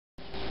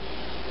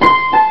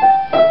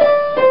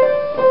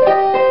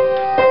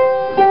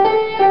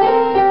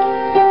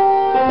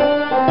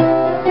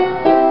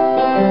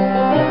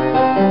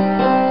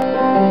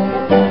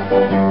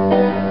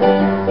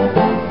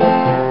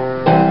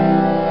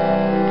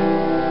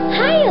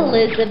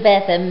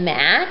Elizabeth and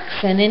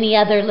Max and any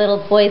other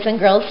little boys and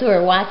girls who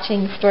are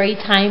watching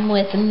Storytime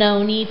with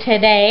Nonie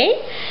today.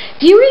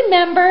 Do you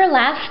remember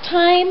last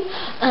time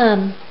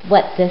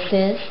what this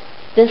is?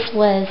 This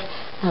was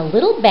a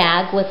little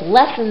bag with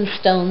lesson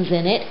stones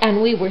in it,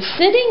 and we were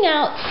sitting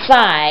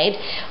outside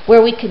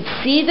where we could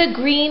see the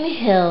green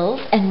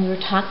hills, and we were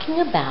talking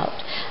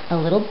about a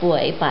little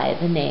boy by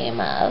the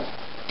name of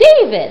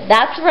David.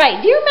 That's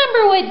right. Do you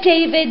remember what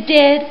David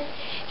did?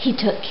 He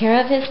took care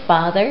of his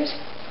father's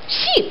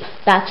sheep.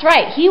 That's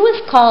right. He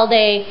was called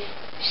a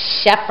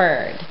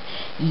shepherd.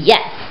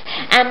 Yes.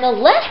 And the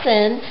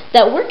lesson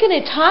that we're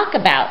going to talk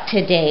about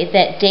today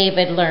that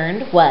David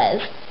learned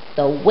was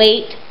the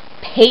wait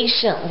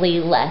patiently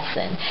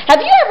lesson. Have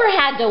you ever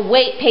had to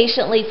wait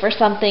patiently for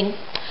something?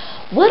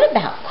 What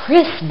about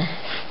Christmas?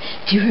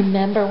 Do you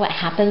remember what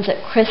happens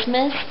at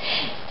Christmas?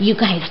 You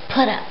guys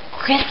put up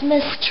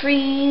Christmas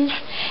trees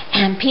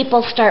and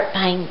people start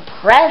buying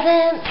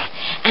presents,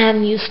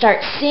 and you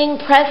start seeing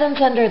presents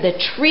under the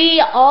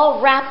tree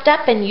all wrapped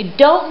up, and you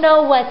don't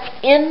know what's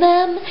in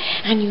them,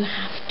 and you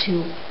have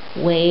to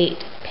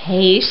wait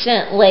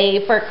patiently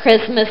for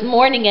Christmas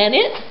morning. And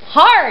it's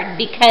hard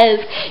because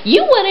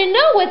you want to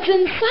know what's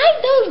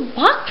inside those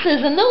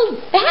boxes and those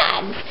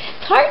bags.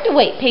 It's hard to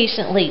wait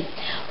patiently.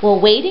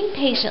 Well, waiting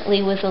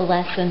patiently was a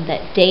lesson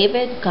that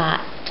David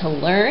got to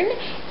learn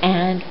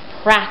and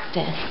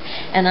practice.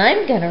 And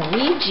I'm going to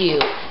read you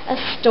a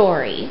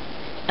story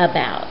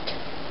about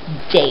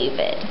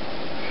David.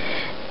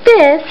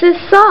 This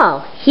is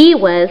Saul. He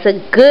was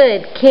a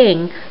good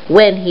king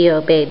when he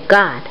obeyed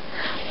God.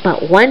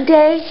 But one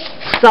day,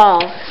 Saul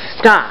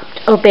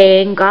stopped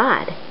obeying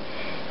God.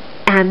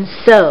 And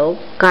so,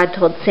 God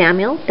told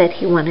Samuel that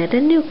he wanted a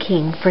new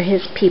king for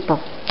his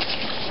people.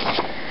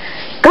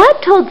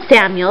 God told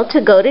Samuel to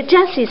go to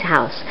Jesse's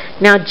house.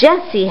 Now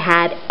Jesse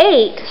had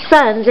 8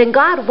 sons, and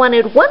God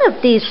wanted one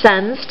of these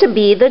sons to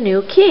be the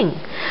new king.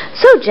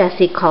 So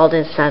Jesse called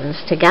his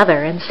sons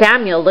together, and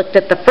Samuel looked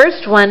at the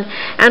first one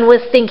and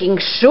was thinking,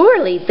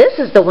 surely this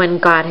is the one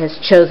God has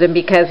chosen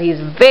because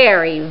he's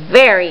very,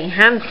 very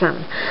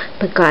handsome.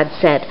 But God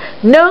said,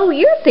 no,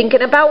 you're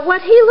thinking about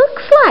what he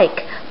looks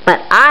like, but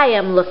I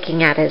am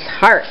looking at his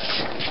heart.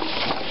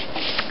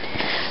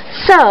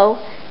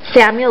 So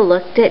Samuel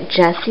looked at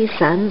Jesse's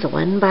sons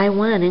one by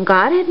one, and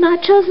God had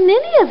not chosen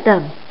any of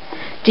them.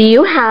 Do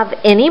you have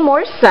any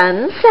more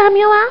sons?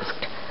 Samuel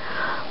asked.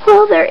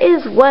 Well, there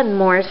is one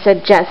more,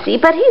 said Jesse,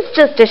 but he's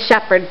just a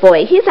shepherd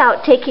boy. He's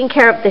out taking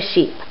care of the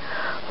sheep.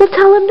 Well,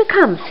 tell him to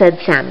come, said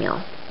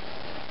Samuel.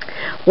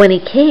 When he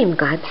came,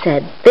 God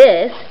said,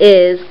 this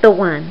is the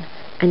one.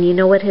 And you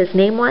know what his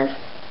name was?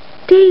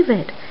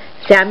 David.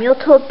 Samuel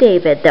told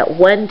David that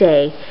one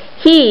day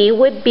he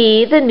would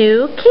be the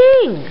new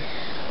king.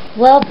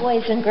 Well,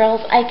 boys and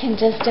girls, I can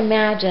just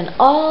imagine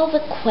all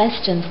the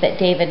questions that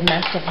David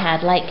must have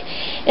had. Like,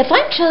 if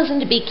I'm chosen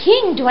to be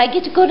king, do I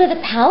get to go to the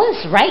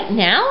palace right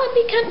now and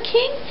become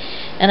king?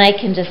 And I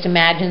can just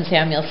imagine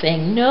Samuel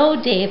saying, no,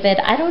 David,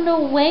 I don't know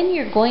when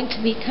you're going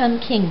to become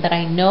king, but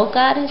I know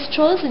God has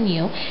chosen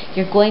you.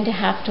 You're going to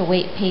have to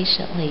wait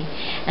patiently.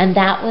 And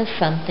that was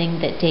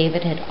something that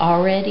David had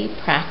already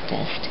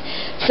practiced.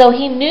 So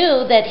he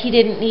knew that he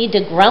didn't need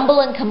to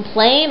grumble and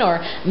complain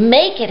or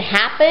make it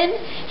happen.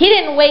 He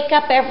didn't wake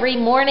up every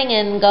morning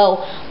and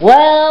go,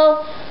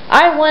 well,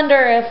 I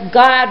wonder if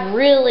God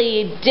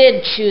really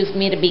did choose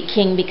me to be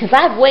king because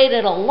I've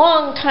waited a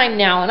long time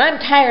now and I'm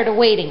tired of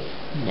waiting.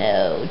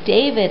 No,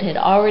 David had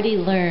already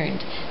learned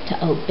to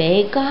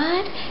obey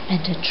God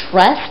and to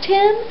trust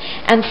Him,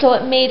 and so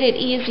it made it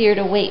easier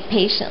to wait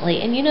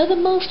patiently. And you know, the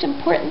most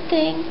important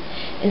thing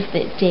is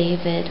that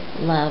David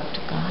loved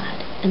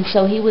God, and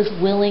so he was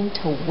willing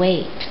to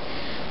wait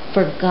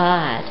for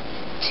God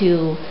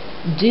to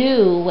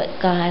do what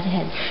God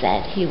had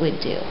said he would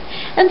do.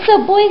 And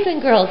so, boys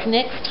and girls,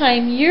 next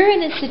time you're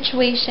in a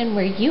situation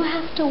where you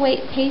have to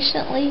wait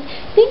patiently,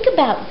 think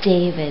about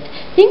David.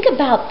 Think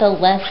about the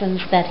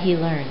lessons that he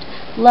learned.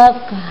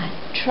 Love God,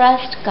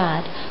 trust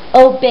God,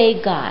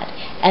 obey God,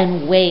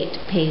 and wait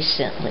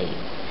patiently.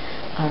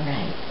 All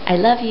right. I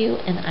love you,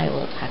 and I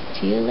will talk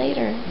to you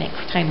later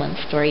next time on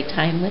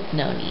Storytime with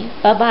Nonie.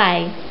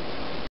 Bye-bye.